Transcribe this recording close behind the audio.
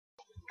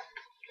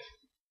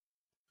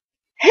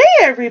Hey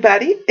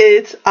everybody,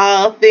 it's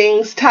All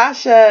Things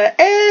Tasha,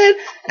 and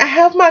I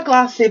have my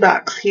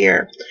Glossybox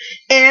here,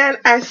 and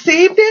I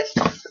saved it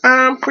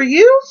for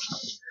you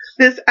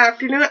this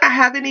afternoon. I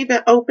haven't even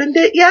opened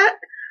it yet.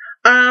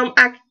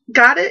 I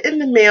got it in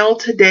the mail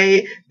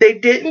today. They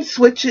didn't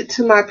switch it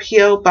to my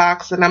P.O.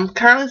 box, and I'm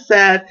kind of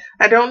sad.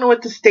 I don't know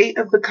what the state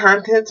of the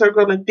contents are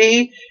going to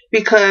be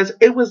because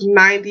it was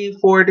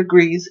 94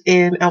 degrees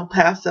in El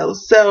Paso.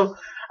 So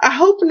I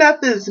hope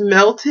nothing's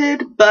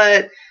melted,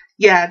 but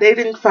yeah, they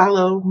didn't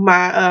follow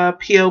my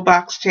P.O.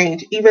 box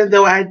change, even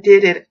though I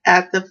did it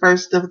at the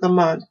first of the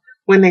month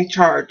when they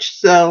charged.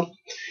 So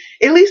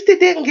at least it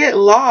didn't get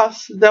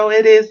lost, though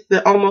it is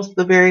almost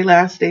the very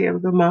last day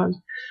of the month.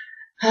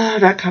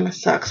 That kind of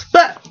sucks.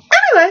 But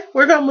anyway,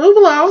 we're going to move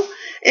along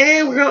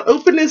and we're going to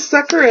open this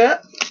sucker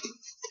up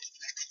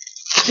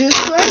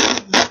just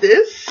like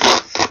this.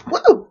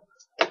 Woo!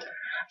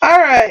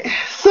 Alright,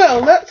 so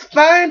let's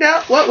find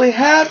out what we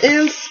have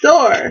in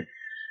store.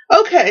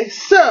 Okay,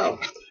 so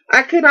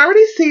I can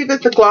already see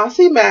that the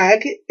Glossy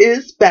Mag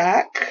is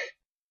back.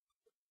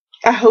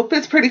 I hope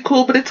it's pretty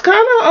cool, but it's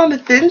kind of on the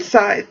thin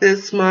side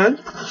this month.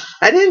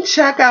 I didn't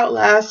check out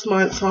last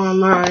month's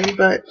online,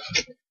 but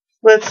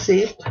let's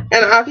see.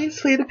 And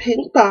obviously the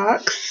pink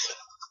box.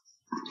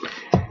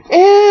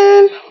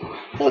 And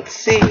let's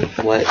see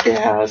what it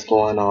has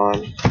going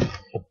on.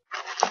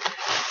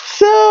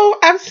 So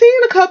I've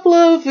seen a couple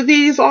of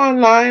these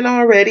online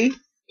already.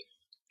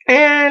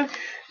 And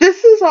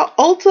this is an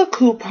Ulta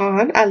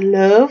coupon. I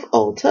love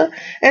Ulta.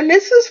 And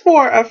this is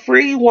for a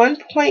free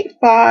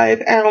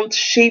 1.5 ounce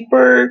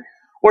Shaper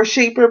or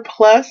Shaper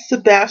Plus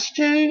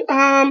Sebastian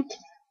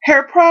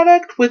hair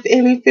product with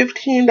any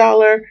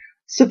 $15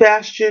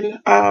 Sebastian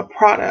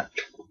product.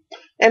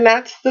 And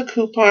that's the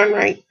coupon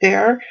right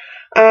there.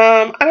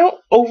 I don't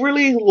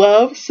overly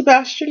love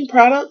Sebastian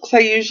products. I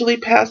usually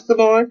pass them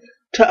on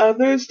to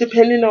others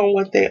depending on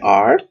what they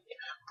are.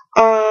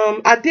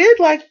 I did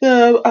like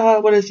the,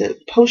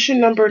 potion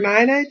number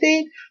 9, I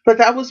think, but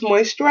that was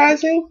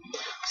moisturizing.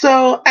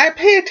 So I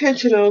pay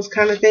attention to those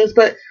kind of things,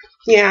 but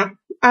yeah,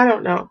 I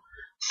don't know.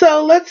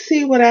 So let's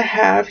see what I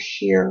have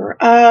here.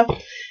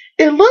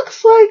 It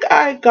looks like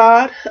I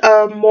got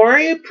a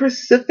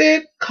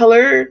AmorePacific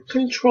Color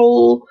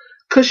Control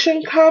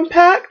Cushion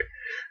Compact,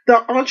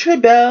 the Etre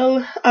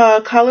Belle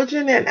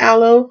Collogen and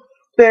Aloe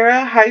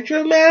Vera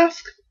Hydro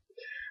Mask.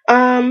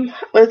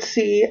 Let's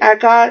see. I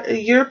got a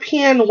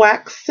European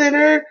Wax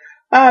Center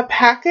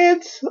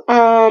packets,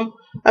 a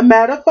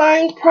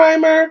mattifying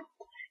primer,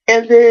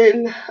 and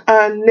then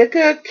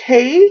Nicka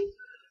K,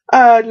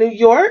 New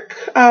York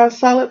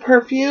solid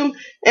perfume,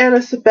 and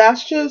a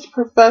Sebastian's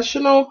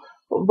Professional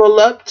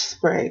Volupt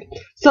spray.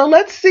 So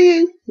let's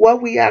see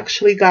what we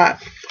actually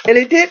got. And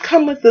it did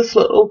come with this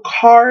little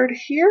card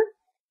here.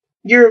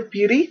 Year of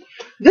Beauty.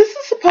 This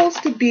is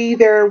supposed to be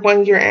their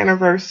 1-year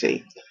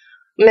anniversary.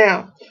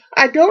 Now,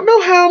 I don't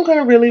know how I'm going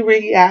to really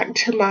react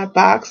to my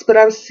box, but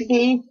I've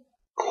seen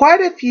quite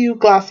a few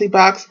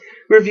Glossybox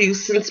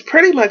reviews since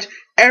pretty much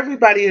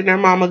everybody and their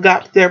mama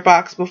got their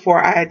box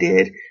before I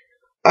did.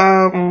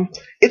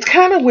 It's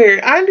kind of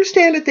weird. I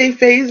understand that they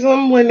phase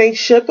them when they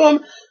ship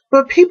them,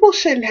 but people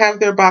shouldn't have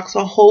their box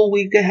a whole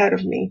week ahead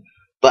of me.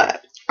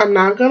 But I'm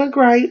not going to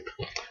gripe,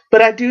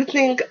 but I do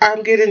think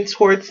I'm getting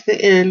towards the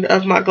end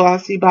of my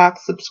Glossybox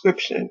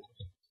subscription.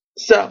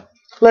 So,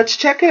 let's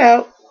check it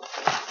out.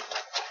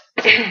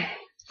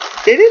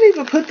 They didn't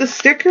even put the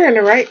sticker in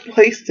the right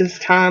place this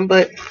time,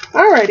 but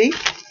alrighty.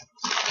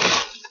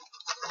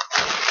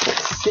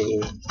 Let's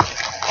see.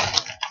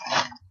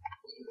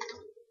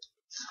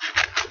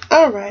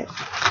 Alright.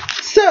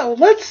 So,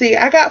 let's see.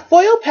 I got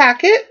foil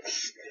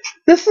packets.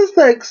 This is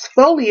the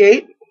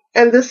Exfoliate,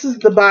 and this is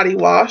the body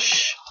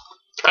wash.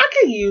 I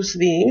could use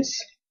these.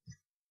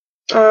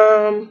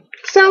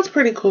 Sounds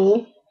pretty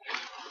cool.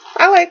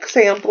 I like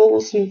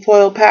samples and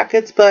foil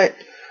packets, but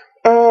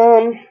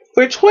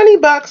for 20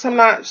 bucks, I'm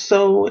not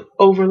so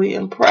overly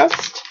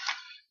impressed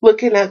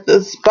looking at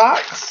this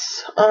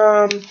box.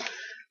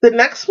 The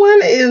next one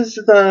is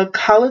the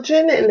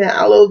Collogen and the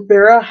Aloe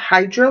Vera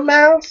Hydro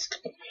Mask.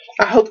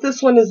 I hope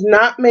this one is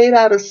not made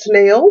out of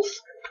snails.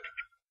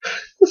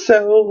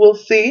 So we'll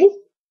see.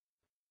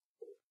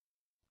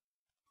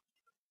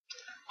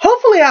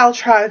 Hopefully I'll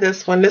try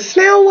this one. The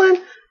snail one,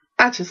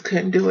 I just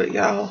couldn't do it,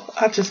 y'all.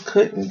 I just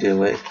couldn't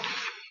do it.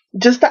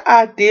 Just the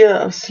idea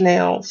of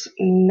snails,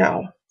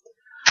 no.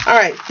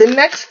 Alright, the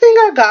next thing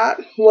I got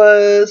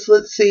was,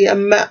 let's see, a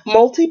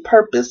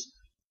multi-purpose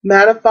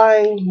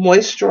mattifying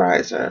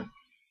moisturizer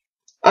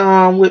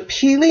with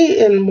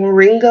peely and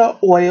moringa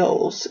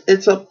oils.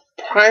 It's a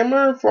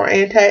primer for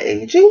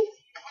anti-aging,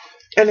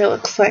 and it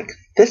looks like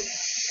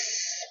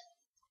this.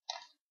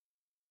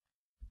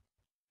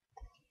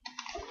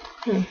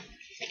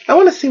 I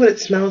want to see what it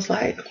smells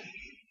like.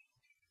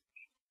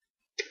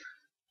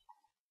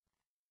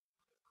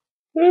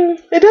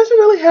 It doesn't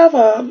really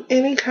have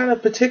any kind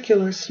of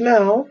particular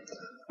smell.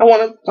 I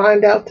want to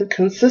find out the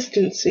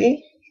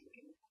consistency.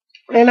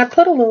 And I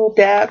put a little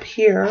dab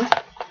here.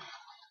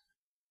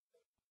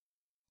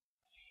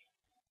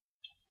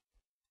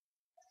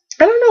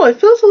 I don't know, it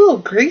feels a little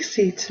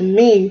greasy to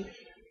me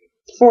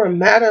for a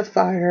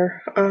mattifier.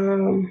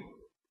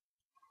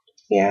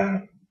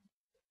 Yeah.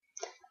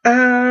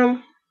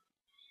 Um,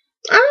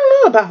 I don't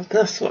know about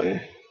this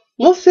one.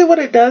 We'll see what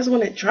it does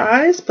when it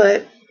dries,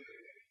 but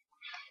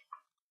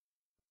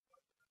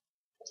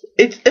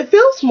it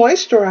feels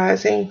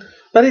moisturizing,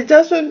 but it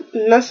doesn't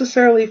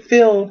necessarily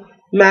feel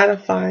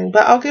mattifying.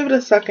 But I'll give it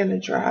a second to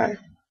dry.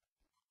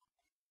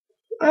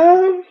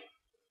 Um,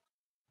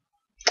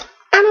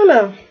 I don't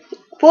know.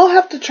 We'll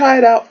have to try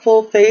it out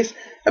full face.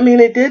 I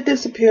mean, it did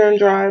disappear and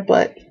dry,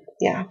 but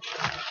yeah.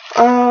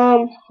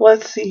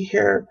 Let's see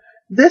here.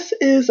 This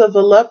is a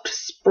Volupt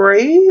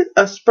spray,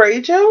 a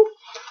spray gel.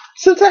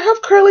 Since I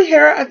have curly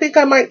hair, I think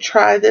I might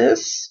try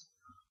this.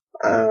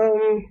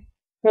 Um,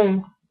 hmm.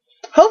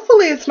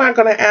 Hopefully it's not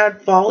going to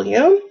add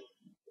volume.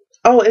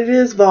 Oh, it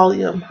is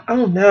volume.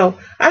 Oh no,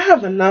 I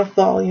have enough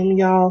volume,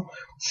 y'all.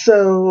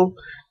 So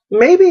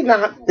maybe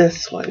not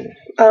this one.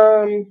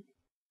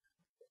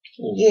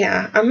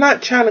 Yeah, I'm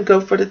not trying to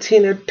go for the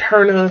Tina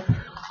Turner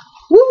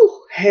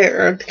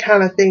hair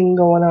kind of thing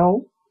going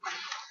on.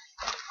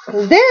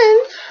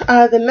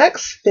 Then the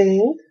next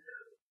thing,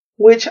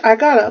 which I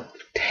got a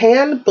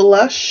tan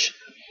blush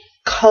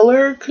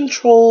color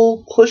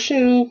control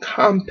cushion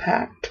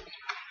compact.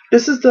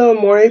 This is the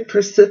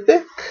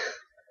AmorePacific.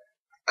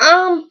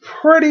 I'm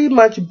pretty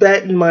much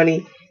betting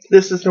money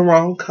this is the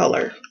wrong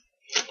color.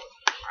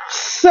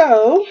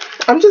 So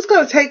I'm just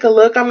going to take a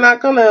look. I'm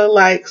not going to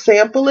like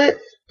sample it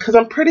because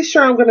I'm pretty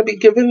sure I'm going to be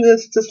giving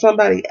this to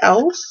somebody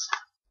else.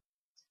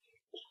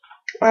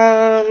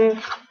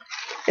 And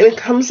it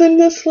comes in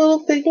this little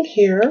thing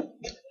here.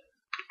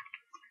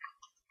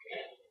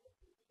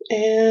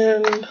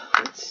 And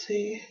let's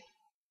see.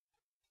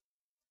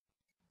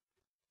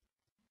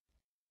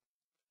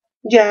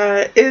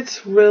 Yeah,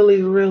 it's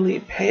really, really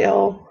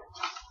pale.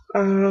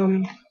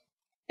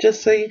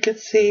 Just so you can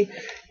see.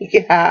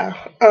 Yeah.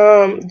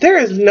 There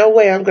is no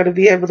way I'm going to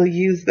be able to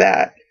use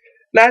that.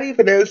 Not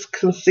even as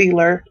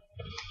concealer.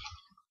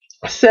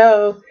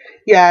 So,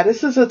 yeah,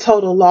 this is a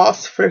total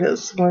loss for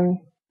this one.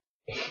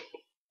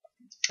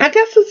 I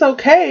guess it's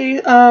okay.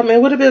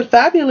 It would have been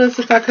fabulous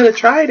if I could have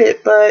tried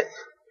it, but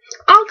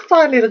I'll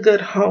find it a good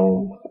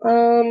home.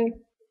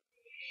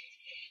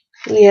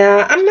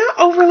 Yeah, I'm not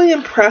overly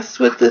impressed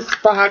with this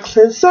box,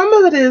 and some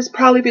of it is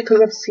probably because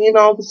I've seen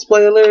all the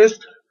spoilers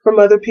from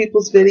other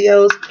people's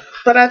videos,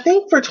 but I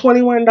think for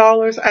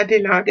 $21, I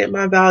did not get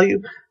my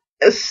value,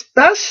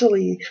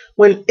 especially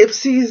when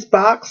Ipsy's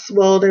box,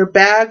 well, their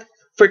bag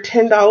for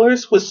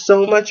 $10 was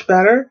so much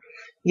better.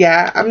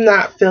 Yeah, I'm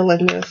not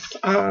feeling this.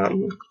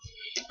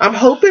 I'm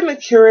hoping the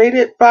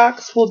curated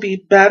box will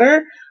be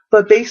better,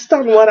 but based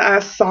on what I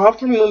saw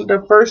from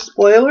the first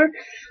spoiler,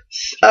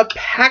 a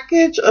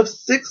package of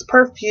 6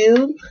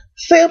 perfume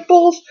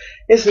samples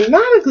is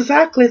not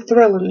exactly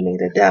thrilling me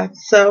to death.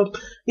 So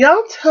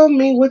y'all tell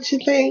me what you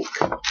think.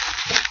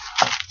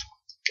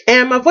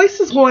 And my voice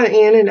is going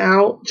in and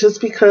out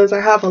just because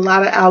I have a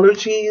lot of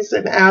allergies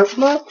and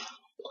asthma.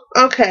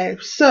 Okay,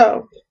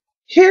 so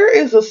here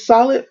is a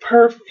solid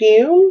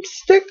perfume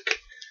stick.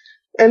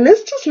 And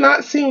this does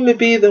not seem to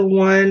be the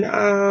one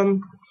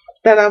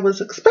that I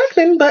was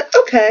expecting, but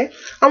okay.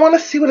 I want to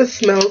see what it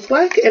smells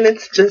like, and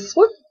it's this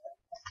one.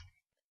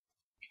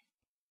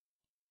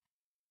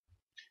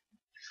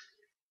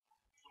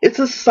 It's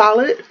a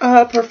solid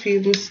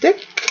perfume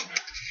stick.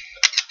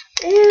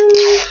 And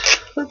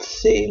let's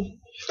see.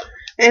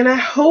 And I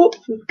hope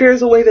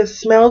there's a way to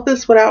smell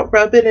this without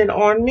rubbing it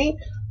on me,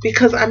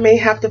 because I may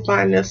have to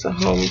find this at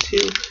home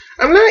too.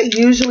 I'm not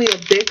usually a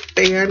big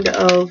fan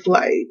of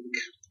like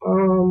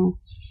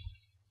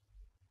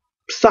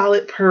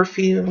solid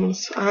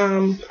perfumes.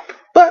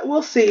 But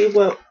we'll see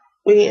what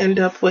we end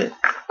up with.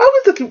 I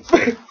was looking for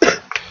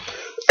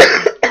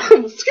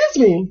excuse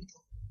me.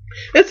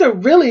 It's a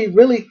really,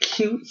 really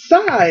cute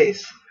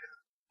size.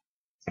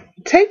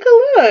 Take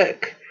a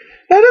look.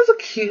 That is a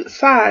cute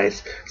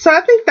size. So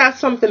I think that's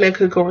something that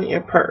could go in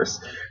your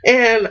purse.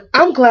 And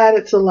I'm glad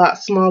it's a lot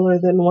smaller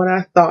than what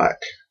I thought.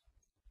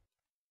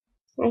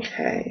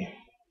 Okay.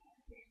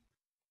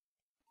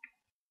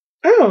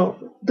 Oh,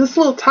 this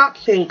little top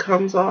thing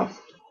comes off.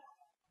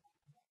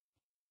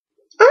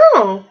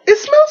 Oh, it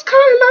smells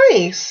kind of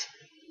nice.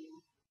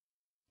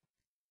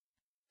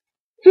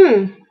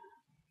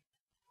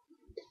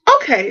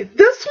 Okay,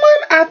 this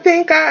one I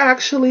think I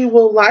actually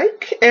will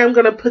like. And I'm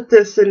going to put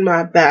this in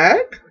my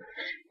bag.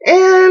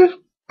 And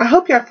I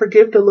hope y'all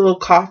forgive the little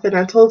coughing.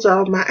 I told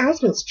y'all my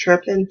asthma's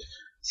tripping.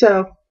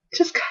 So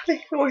just kind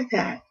of ignore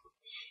that.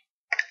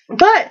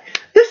 But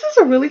this is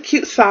a really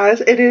cute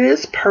size, and it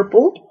is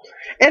purple.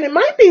 And it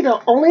might be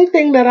the only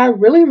thing that I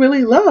really,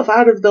 really love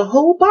out of the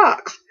whole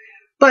box.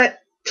 But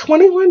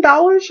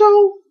 $21,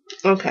 y'all?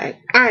 Okay,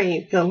 I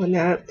ain't feeling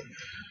that.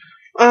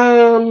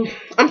 I'm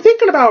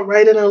thinking about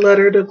writing a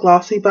letter to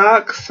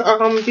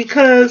Glossybox,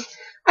 because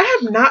I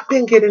have not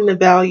been getting the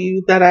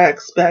value that I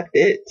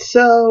expected.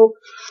 So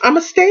I'm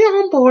gonna stay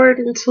on board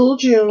until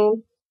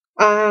June.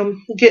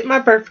 Get my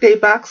birthday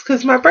box,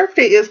 because my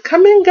birthday is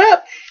coming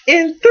up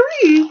in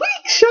 3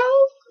 weeks,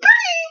 y'all.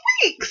 3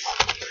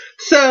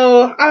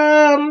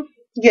 So,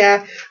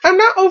 yeah, I'm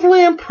not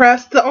overly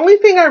impressed. The only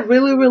thing I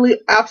really, really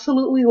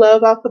absolutely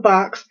love out the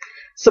box,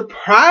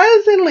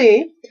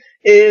 surprisingly,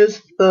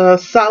 is the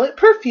solid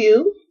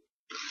perfume.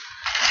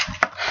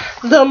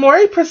 The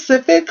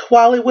AmorePacific,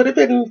 while it would have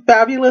been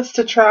fabulous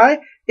to try,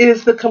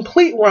 is the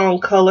complete wrong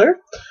color.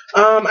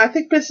 I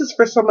think this is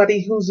for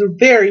somebody who's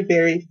very,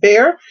 very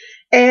fair.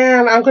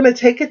 And I'm going to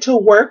take it to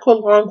work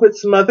along with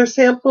some other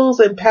samples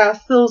and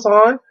pass those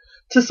on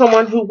to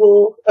someone who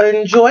will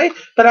enjoy.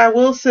 But I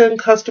will send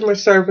customer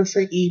service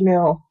an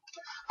email.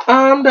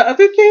 The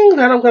other thing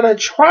that I'm going to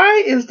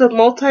try is the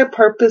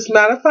multi-purpose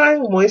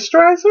mattifying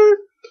moisturizer.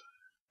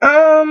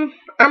 I'm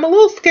a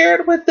little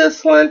scared with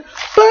this one,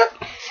 but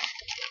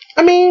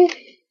I mean,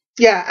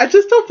 yeah, I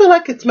just don't feel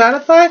like it's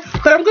mattifying,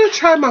 but I'm going to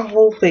try my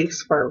whole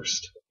face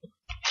first.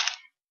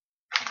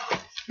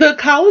 The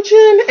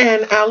Collogen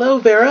and Aloe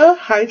Vera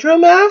Hydro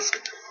Mask,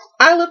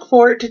 I look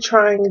forward to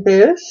trying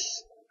this.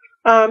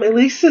 At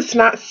least it's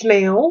not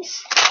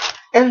snails.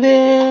 And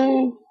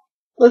then,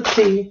 let's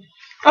see,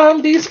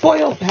 these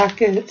foil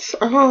packets.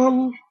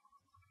 I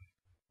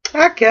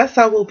guess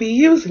I will be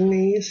using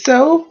these.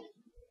 So,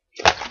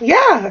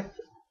 yeah.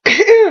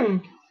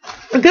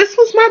 This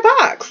was my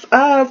box.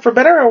 For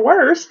better or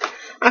worse,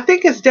 I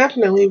think it's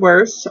definitely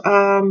worse.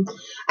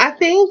 I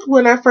think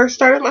when I first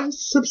started my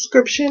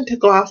subscription to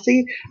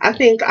Glossy, I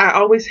think I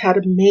always had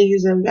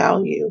amazing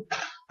value.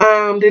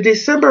 The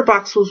December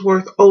box was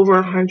worth over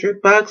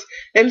 $100,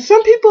 and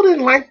some people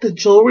didn't like the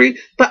jewelry,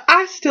 but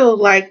I still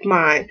liked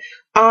mine.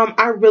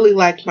 I really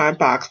liked my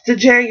box. The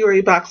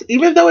January box,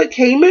 even though it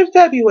came in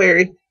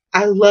February,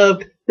 I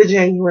loved the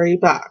January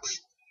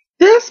box.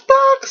 This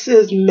box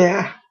is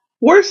meh.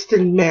 Worse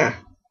than meh.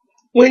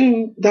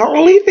 When the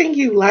only thing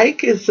you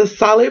like is the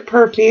solid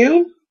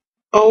perfume,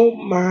 oh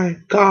my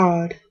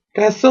god,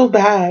 that's so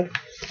bad.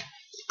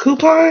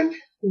 Coupon?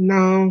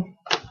 No.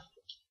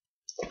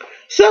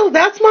 So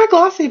that's my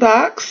Glossy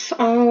box.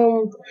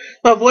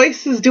 My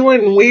voice is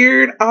doing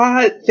weird,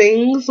 odd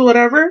things,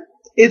 whatever.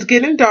 It's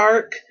getting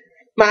dark.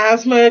 My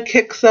asthma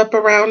kicks up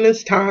around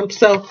this time,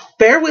 so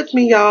bear with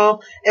me,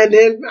 y'all. And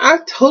then I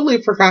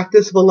totally forgot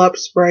this Volupt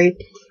spray.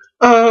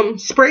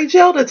 Spray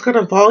gel that's going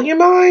to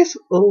volumize.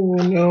 Oh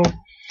no,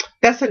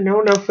 that's a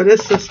no-no for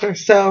this sister.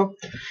 So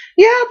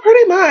yeah,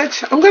 pretty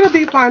much I'm going to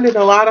be finding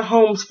a lot of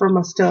homes for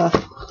my stuff.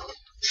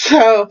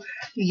 So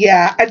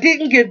yeah, I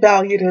didn't get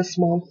value this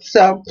month.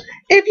 So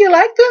if you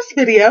like this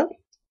video,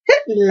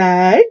 hit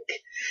like,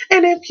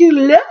 and if you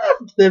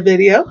loved the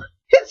video,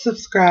 hit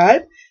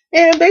subscribe.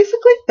 And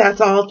basically that's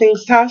all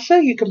things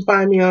Tasha. You can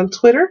find me on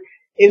Twitter,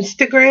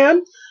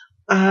 Instagram,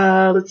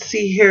 let's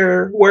see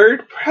here,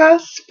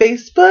 WordPress,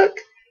 Facebook,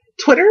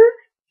 Twitter.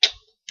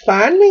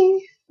 Find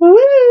me.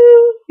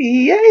 Woo!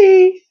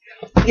 Yay!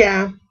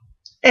 Yeah.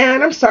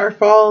 And I'm sorry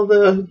for all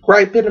the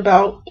griping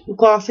about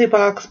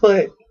Glossybox,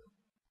 but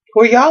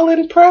were y'all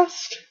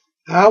impressed?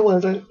 I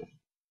wasn't.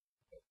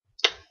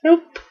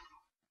 Nope.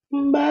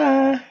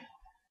 Bye.